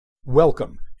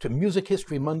Welcome to Music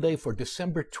History Monday for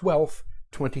December 12th,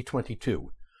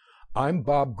 2022. I'm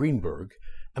Bob Greenberg,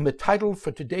 and the title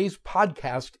for today's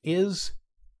podcast is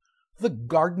The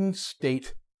Garden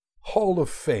State Hall of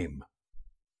Fame.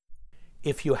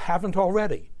 If you haven't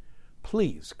already,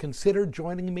 please consider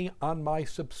joining me on my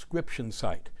subscription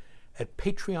site at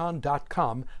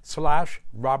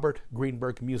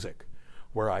patreon.com/RobertGreenbergMusic,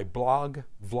 where I blog,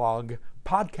 vlog,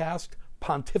 podcast,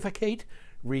 pontificate,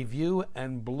 review,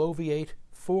 and bloviate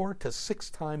 4 to 6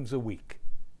 times a week.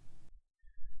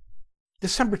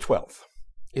 December 12th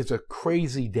is a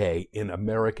crazy day in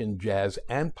American jazz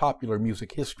and popular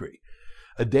music history,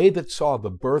 a day that saw the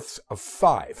births of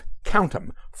 5, count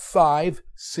 'em, 5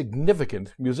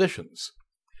 significant musicians,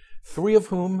 3 of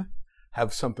whom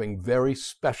have something very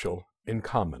special in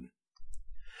common.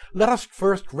 Let us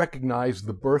first recognize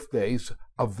the birthdays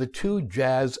of the 2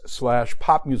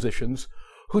 jazz/pop musicians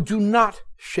who do not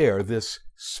share this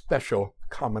special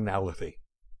commonality.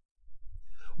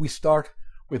 We start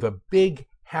with a big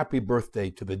happy birthday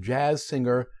to the jazz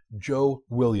singer Joe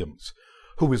Williams,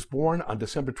 who was born on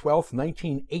December 12,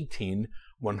 1918,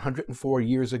 104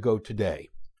 years ago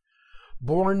today.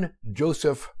 Born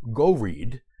Joseph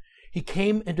Goreed, he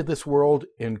came into this world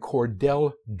in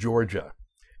Cordell, Georgia,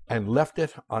 and left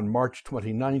it on March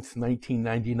 29,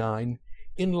 1999,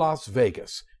 in Las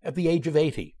Vegas at the age of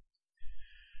 80.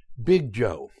 Big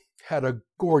Joe had a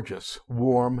gorgeous,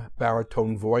 warm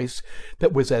baritone voice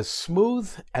that was as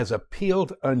smooth as a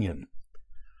peeled onion.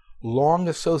 Long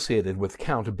associated with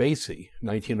Count Basie,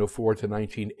 1904 to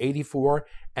 1984,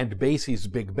 and Basie's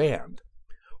Big Band,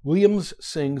 Williams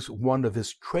sings one of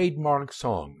his trademark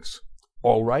songs,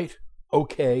 All Right,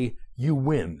 Okay, You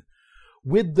Win,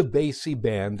 with the Basie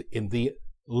Band in the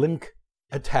Link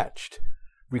Attached,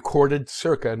 recorded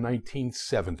circa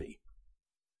 1970.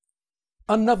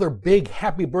 Another big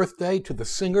happy birthday to the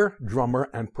singer, drummer,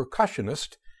 and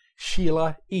percussionist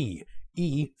Sheila E.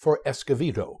 for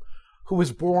Escovedo, who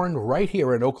was born right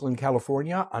here in Oakland,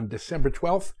 California on December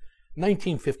 12,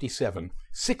 1957,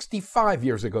 65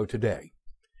 years ago today.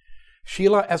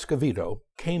 Sheila Escovedo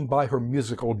came by her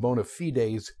musical bona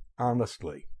fides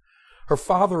honestly. Her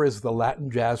father is the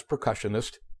Latin jazz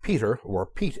percussionist Pete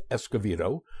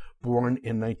Escovedo, born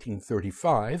in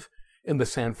 1935, in the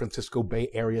San Francisco Bay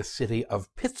Area city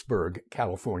of Pittsburgh,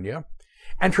 California,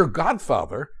 and her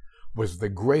godfather was the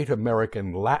great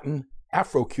American Latin,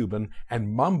 Afro-Cuban,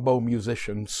 and mambo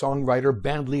musician, songwriter,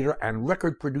 bandleader, and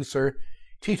record producer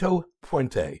Tito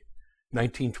Puente,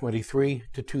 1923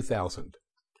 to 2000.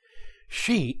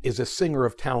 She is a singer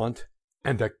of talent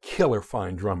and a killer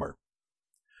fine drummer.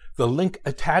 The Link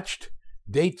Attached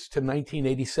dates to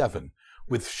 1987,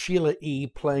 with Sheila E.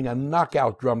 playing a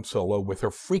knockout drum solo with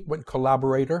her frequent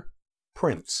collaborator,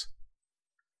 Prince.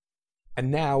 And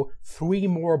now 3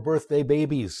 more birthday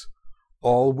babies,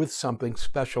 all with something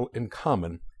special in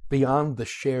common beyond the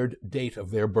shared date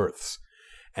of their births,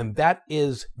 and that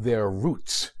is their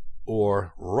roots,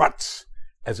 or ruts,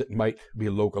 as it might be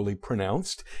locally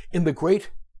pronounced, in the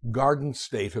great Garden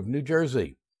State of New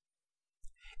Jersey.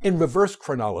 In reverse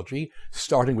chronology,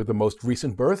 starting with the most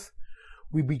recent birth,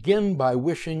 we begin by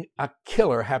wishing a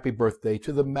killer happy birthday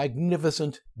to the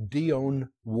magnificent Dionne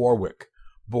Warwick,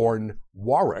 born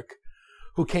Warwick,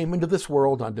 who came into this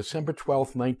world on December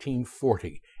 12,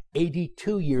 1940,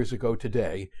 82 years ago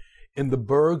today, in the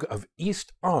burgh of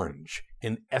East Orange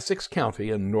in Essex County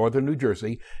in northern New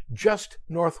Jersey, just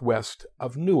northwest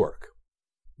of Newark.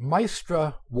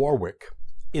 Maestra Warwick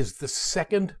is the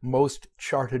second most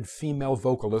charted female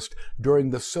vocalist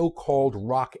during the so-called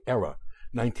rock era,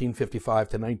 1955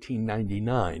 to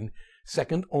 1999,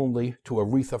 second only to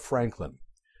Aretha Franklin,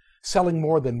 selling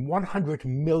more than 100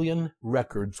 million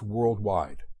records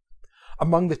worldwide.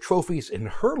 Among the trophies in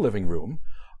her living room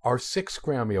are 6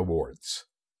 Grammy Awards.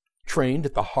 Trained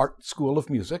at the Hart School of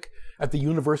Music at the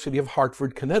University of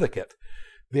Hartford, Connecticut,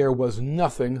 there was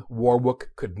nothing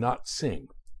Warwick could not sing: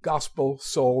 gospel,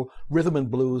 soul, rhythm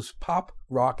and blues, pop,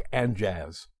 rock, and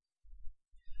jazz.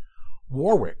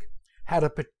 Warwick had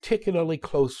a particularly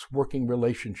close working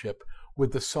relationship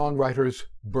with the songwriters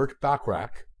Burt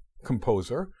Bacharach,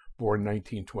 composer, born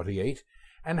 1928,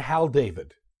 and Hal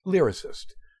David,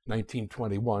 lyricist,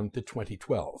 1921 to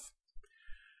 2012.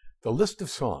 The list of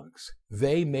songs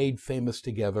they made famous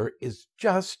together is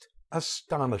just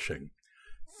astonishing.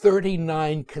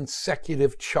 39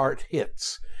 consecutive chart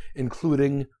hits,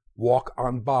 including Walk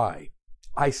On By,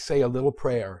 I Say a Little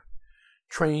Prayer,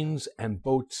 Trains and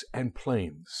Boats and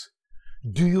Planes,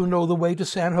 Do You Know the Way to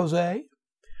San Jose?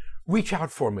 Reach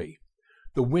Out For Me,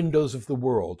 The Windows of the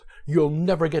World, You'll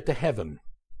Never Get to Heaven,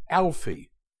 Alfie,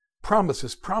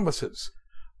 Promises, Promises,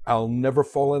 I'll Never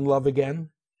Fall in Love Again,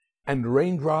 and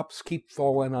Raindrops Keep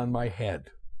Falling on My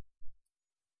Head.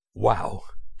 Wow,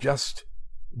 just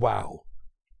wow.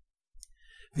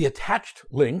 The attached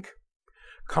link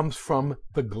comes from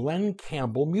the Glen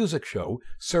Campbell Music Show,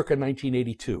 circa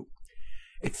 1982.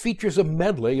 It features a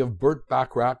medley of Burt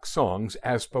Bacharach songs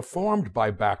as performed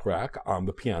by Bacharach on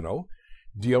the piano,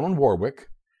 Dionne Warwick,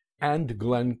 and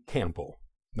Glen Campbell,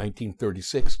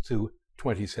 1936 to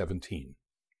 2017.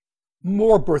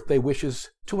 More birthday wishes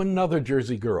to another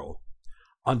Jersey girl.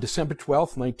 On December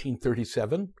 12,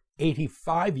 1937,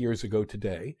 85 years ago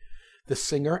today, the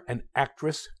singer and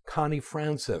actress Connie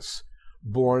Francis,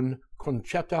 born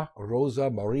Conchetta Rosa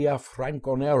Maria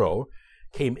Franconero,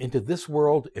 came into this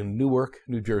world in Newark,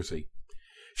 New Jersey.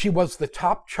 She was the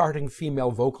top charting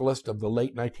female vocalist of the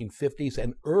late 1950s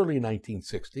and early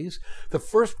 1960s, the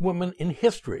first woman in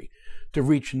history to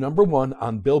reach #1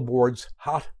 on Billboard's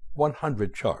Hot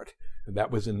 100 chart, and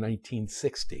that was in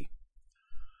 1960.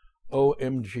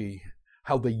 OMG,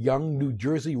 how the young New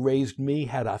Jersey-raised me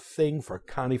had a thing for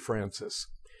Connie Francis.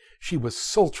 She was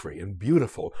sultry and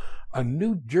beautiful, a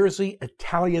New Jersey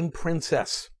Italian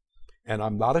princess. And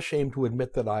I'm not ashamed to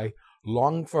admit that I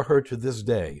long for her to this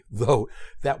day, though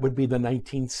that would be the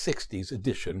 1960s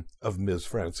edition of Ms.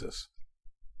 Francis.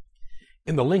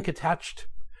 In the link attached,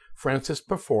 Francis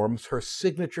performs her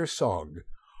signature song,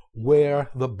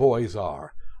 Where the Boys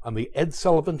Are, on The Ed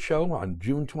Sullivan Show on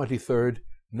June 23,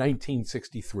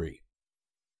 1963.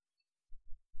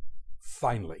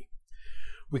 Finally,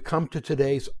 we come to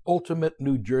today's ultimate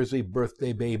New Jersey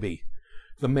birthday baby,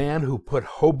 the man who put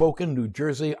Hoboken, New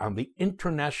Jersey on the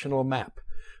international map,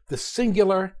 the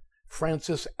singular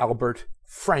Francis Albert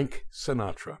Frank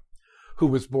Sinatra, who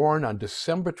was born on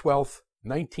December 12,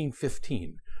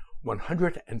 1915,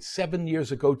 107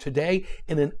 years ago today,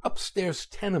 in an upstairs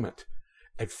tenement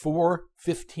at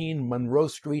 415 Monroe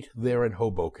Street there in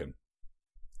Hoboken.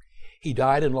 He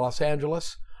died in Los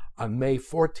Angeles on May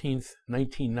 14,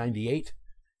 1998,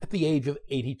 at the age of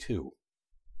 82.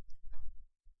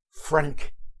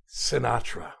 Frank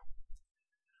Sinatra.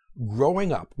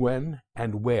 Growing up when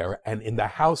and where and in the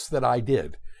house that I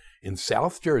did in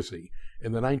South Jersey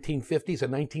in the 1950s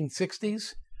and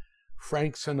 1960s,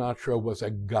 Frank Sinatra was a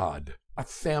god, a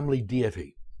family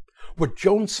deity. What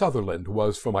Joan Sutherland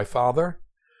was for my father,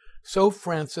 so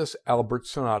Francis Albert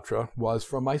Sinatra was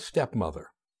for my stepmother.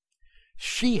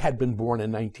 She had been born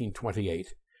in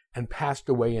 1928 and passed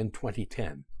away in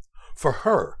 2010. For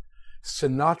her,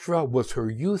 Sinatra was her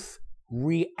youth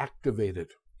reactivated,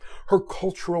 her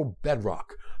cultural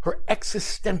bedrock, her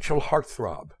existential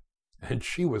heartthrob. And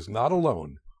she was not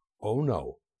alone. Oh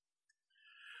no.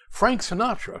 Frank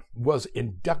Sinatra was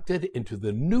inducted into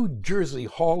the New Jersey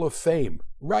Hall of Fame.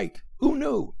 Right, who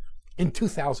knew? In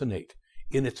 2008,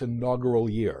 in its inaugural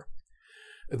year.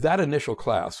 That initial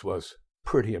class was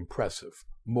pretty impressive.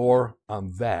 More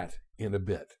on that in a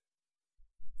bit.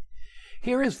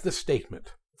 Here is the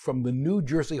statement from the New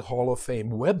Jersey Hall of Fame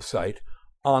website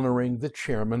honoring the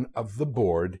chairman of the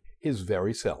board, his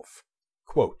very self.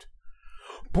 Quote,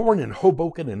 born in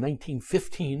Hoboken in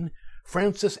 1915,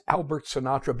 Francis Albert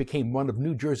Sinatra became one of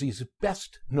New Jersey's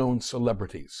best-known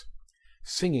celebrities.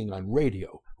 Singing on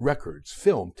radio, records,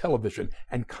 film, television,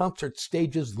 and concert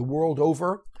stages the world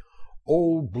over,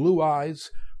 Old Blue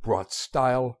Eyes brought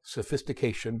style,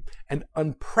 sophistication, and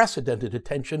unprecedented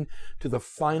attention to the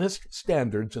finest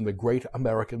standards in the great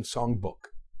American songbook.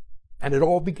 And it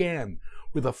all began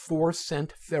with a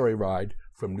 4-cent ferry ride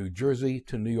from New Jersey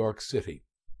to New York City.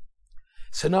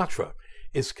 Sinatra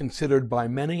is considered by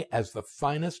many as the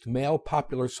finest male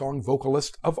popular song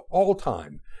vocalist of all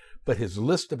time, but his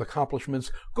list of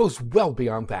accomplishments goes well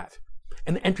beyond that.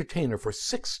 An entertainer for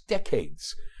 6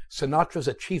 decades, Sinatra's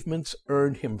achievements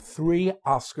earned him 3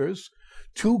 Oscars,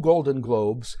 2 Golden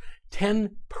Globes,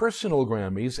 10 personal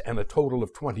Grammys, and a total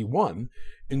of 21,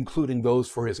 including those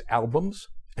for his albums,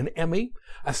 an Emmy,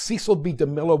 a Cecil B.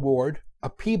 DeMille Award, a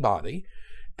Peabody,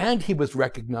 and he was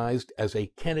recognized as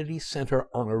a Kennedy Center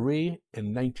honoree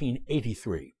in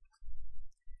 1983.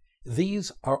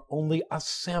 These are only a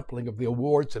sampling of the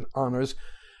awards and honors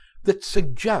that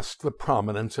suggest the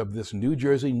prominence of this New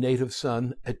Jersey native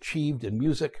son achieved in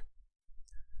music,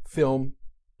 film,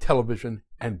 television,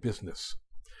 and business.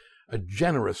 A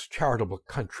generous charitable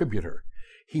contributor,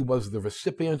 he was the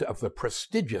recipient of the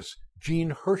prestigious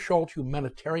Jean Hersholt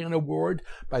Humanitarian Award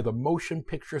by the Motion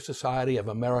Picture Society of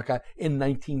America in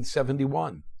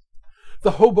 1971.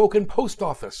 The Hoboken Post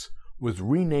Office was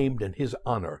renamed in his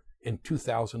honor in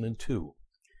 2002.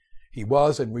 He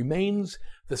was and remains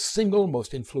the single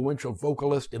most influential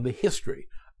vocalist in the history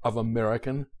of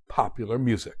American popular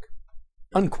music.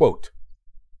 Unquote.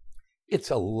 It's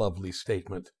a lovely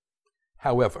statement.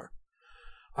 However,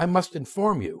 I must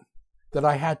inform you that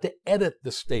I had to edit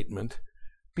the statement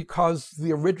because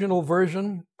the original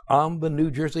version on the New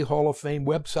Jersey Hall of Fame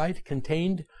website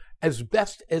contained, as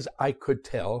best as I could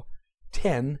tell,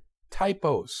 10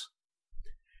 typos.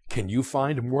 Can you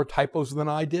find more typos than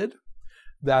I did?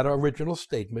 That original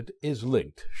statement is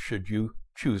linked should you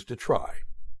choose to try.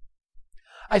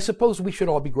 I suppose we should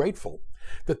all be grateful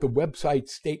that the website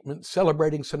statement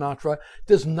celebrating Sinatra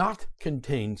does not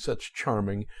contain such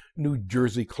charming New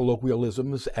Jersey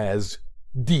colloquialisms as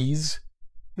 "these,"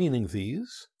 meaning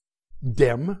these,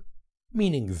 "dem,"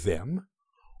 meaning them,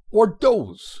 or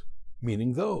 "those,"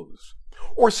 meaning those,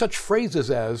 or such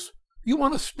phrases as "you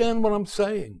understand what I'm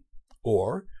saying,"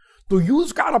 or "do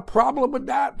you's got a problem with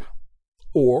that,"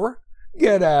 or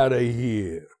 "get out of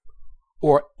here,"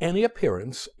 or any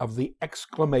appearance of the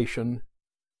exclamation,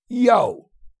 "Yo!"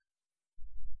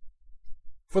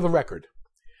 For the record,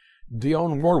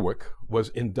 Dionne Warwick was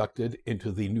inducted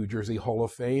into the New Jersey Hall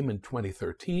of Fame in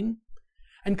 2013,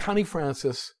 and Connie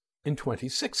Francis in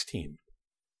 2016.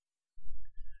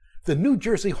 The New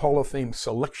Jersey Hall of Fame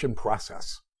selection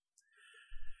process.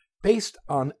 Based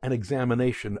on an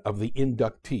examination of the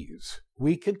inductees,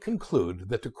 we can conclude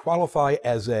that to qualify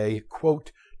as a,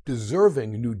 quote,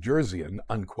 deserving New Jerseyan,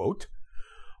 unquote,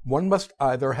 one must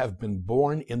either have been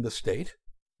born in the state,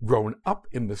 grown up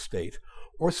in the state,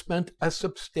 or spent a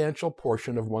substantial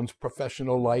portion of one's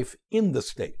professional life in the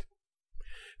state.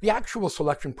 The actual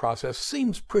selection process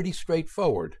seems pretty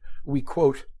straightforward. We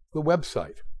quote the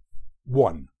website.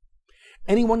 1.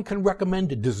 Anyone can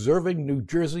recommend deserving New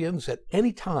Jerseyans at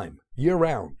any time,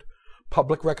 year-round.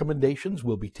 Public recommendations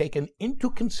will be taken into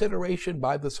consideration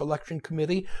by the selection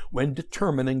committee when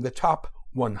determining the top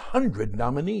 100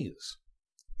 nominees.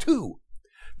 2.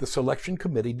 The selection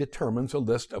committee determines a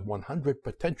list of 100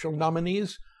 potential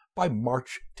nominees by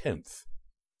March 10th.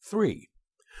 3.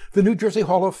 The New Jersey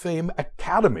Hall of Fame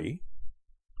Academy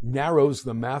narrows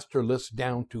the master list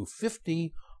down to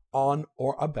 50 on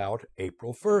or about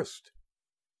April 1st.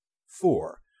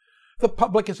 4. The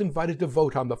public is invited to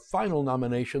vote on the final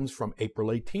nominations from April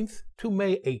 18th to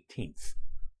May 18th.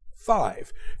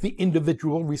 5. The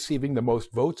individual receiving the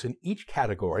most votes in each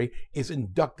category is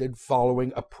inducted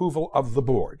following approval of the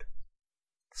board.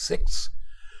 6.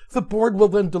 The board will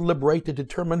then deliberate to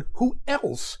determine who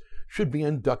else should be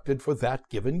inducted for that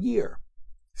given year.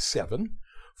 7.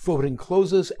 Voting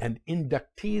closes and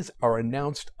inductees are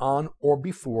announced on or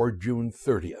before June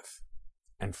 30th.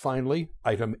 And finally,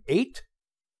 item 8.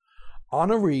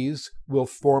 Honorees will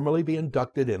formally be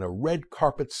inducted in a red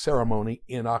carpet ceremony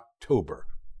in October,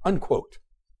 unquote.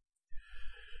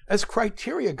 As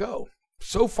criteria go,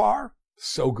 so far,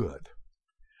 so good.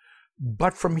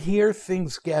 But from here,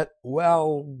 things get,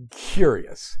 well,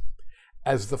 curious,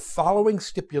 as the following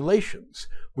stipulations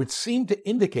would seem to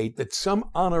indicate that some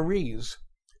honorees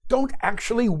don't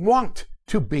actually want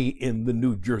to be in the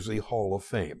New Jersey Hall of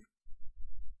Fame.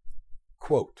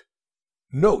 Quote,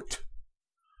 note,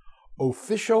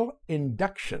 official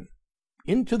induction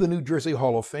into the New Jersey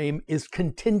Hall of Fame is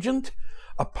contingent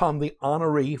upon the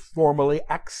honoree formally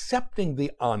accepting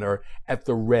the honor at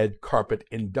the red carpet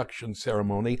induction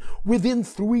ceremony within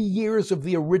 3 years of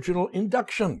the original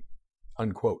induction,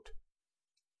 unquote.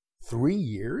 3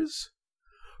 years?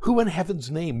 Who in heaven's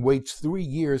name waits 3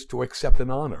 years to accept an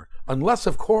honor, unless,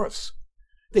 of course,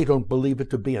 they don't believe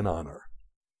it to be an honor?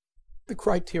 The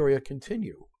criteria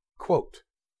continue. Quote,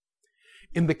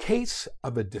 in the case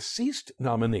of a deceased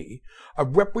nominee, a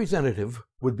representative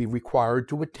would be required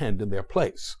to attend in their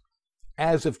place.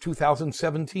 As of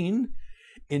 2017,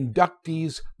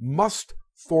 inductees must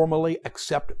formally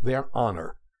accept their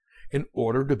honor in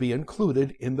order to be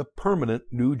included in the permanent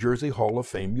New Jersey Hall of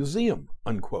Fame Museum,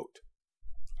 unquote.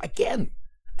 Again,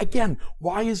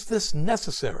 why is this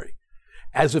necessary?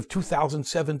 As of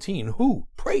 2017, who,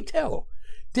 pray tell,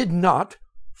 did not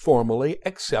formally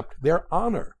accept their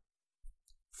honor?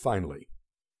 Finally,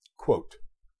 quote,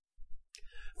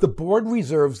 the board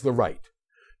reserves the right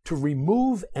to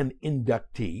remove an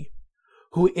inductee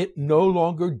who it no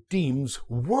longer deems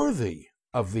worthy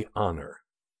of the honor,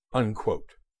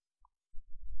 unquote.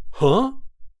 Huh?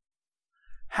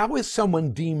 How is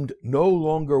someone deemed no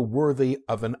longer worthy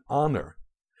of an honor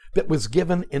that was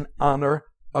given in honor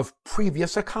of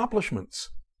previous accomplishments?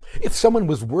 If someone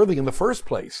was worthy in the first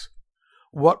place,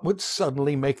 what would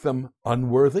suddenly make them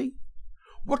unworthy?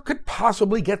 What could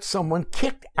possibly get someone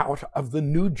kicked out of the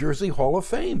New Jersey Hall of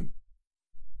Fame?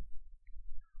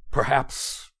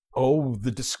 Perhaps,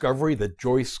 the discovery that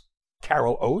Joyce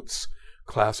Carol Oates,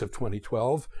 class of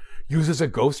 2012, uses a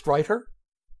ghostwriter?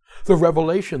 The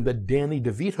revelation that Danny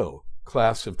DeVito,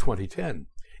 class of 2010,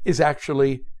 is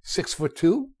actually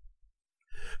 6'2"?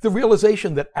 The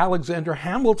realization that Alexander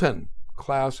Hamilton,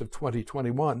 class of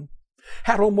 2021,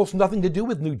 had almost nothing to do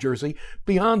with New Jersey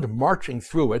beyond marching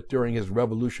through it during his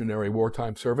Revolutionary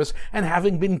wartime service and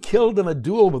having been killed in a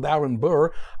duel with Aaron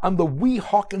Burr on the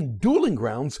Weehawken dueling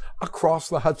grounds across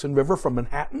the Hudson River from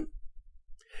Manhattan?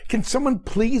 Can someone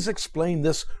please explain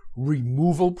this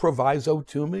removal proviso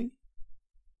to me?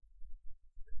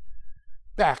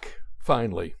 Back,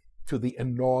 finally, to the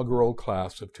inaugural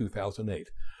class of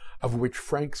 2008, of which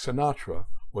Frank Sinatra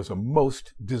was a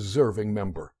most deserving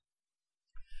member.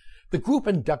 The group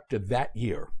inducted that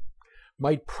year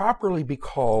might properly be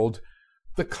called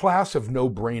the class of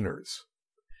no-brainers.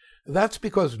 That's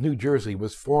because New Jersey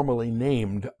was formally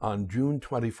named on June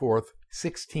 24,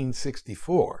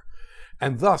 1664,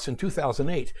 and thus in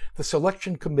 2008, the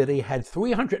selection committee had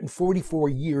 344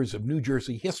 years of New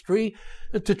Jersey history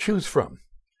to choose from.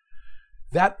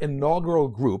 That inaugural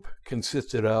group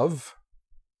consisted of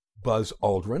Buzz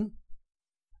Aldrin,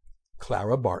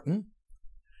 Clara Barton,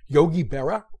 Yogi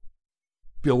Berra,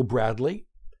 Bill Bradley,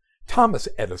 Thomas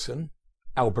Edison,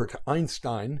 Albert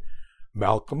Einstein,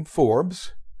 Malcolm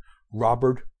Forbes,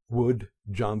 Robert Wood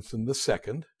Johnson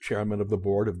II, chairman of the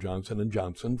board of Johnson &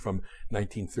 Johnson from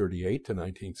 1938 to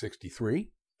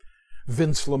 1963,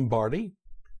 Vince Lombardi,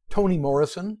 Toni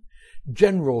Morrison,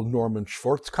 General Norman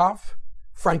Schwarzkopf,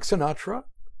 Frank Sinatra,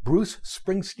 Bruce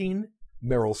Springsteen,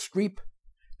 Meryl Streep,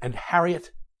 and Harriet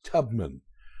Tubman,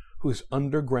 whose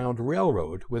Underground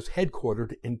Railroad was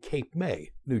headquartered in Cape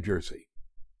May, New Jersey.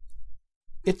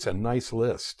 It's a nice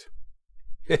list.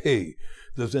 Hey,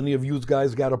 does any of you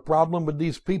guys got a problem with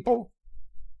these people?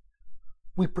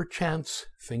 We perchance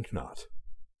think not.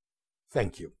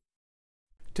 Thank you.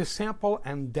 To sample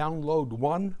and download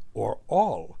one or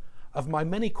all of my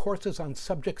many courses on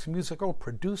subjects musical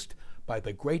produced by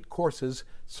the Great Courses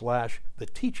 / The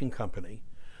Teaching Company,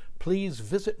 please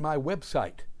visit my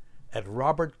website at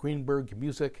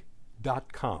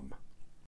robertgreenbergmusic.com.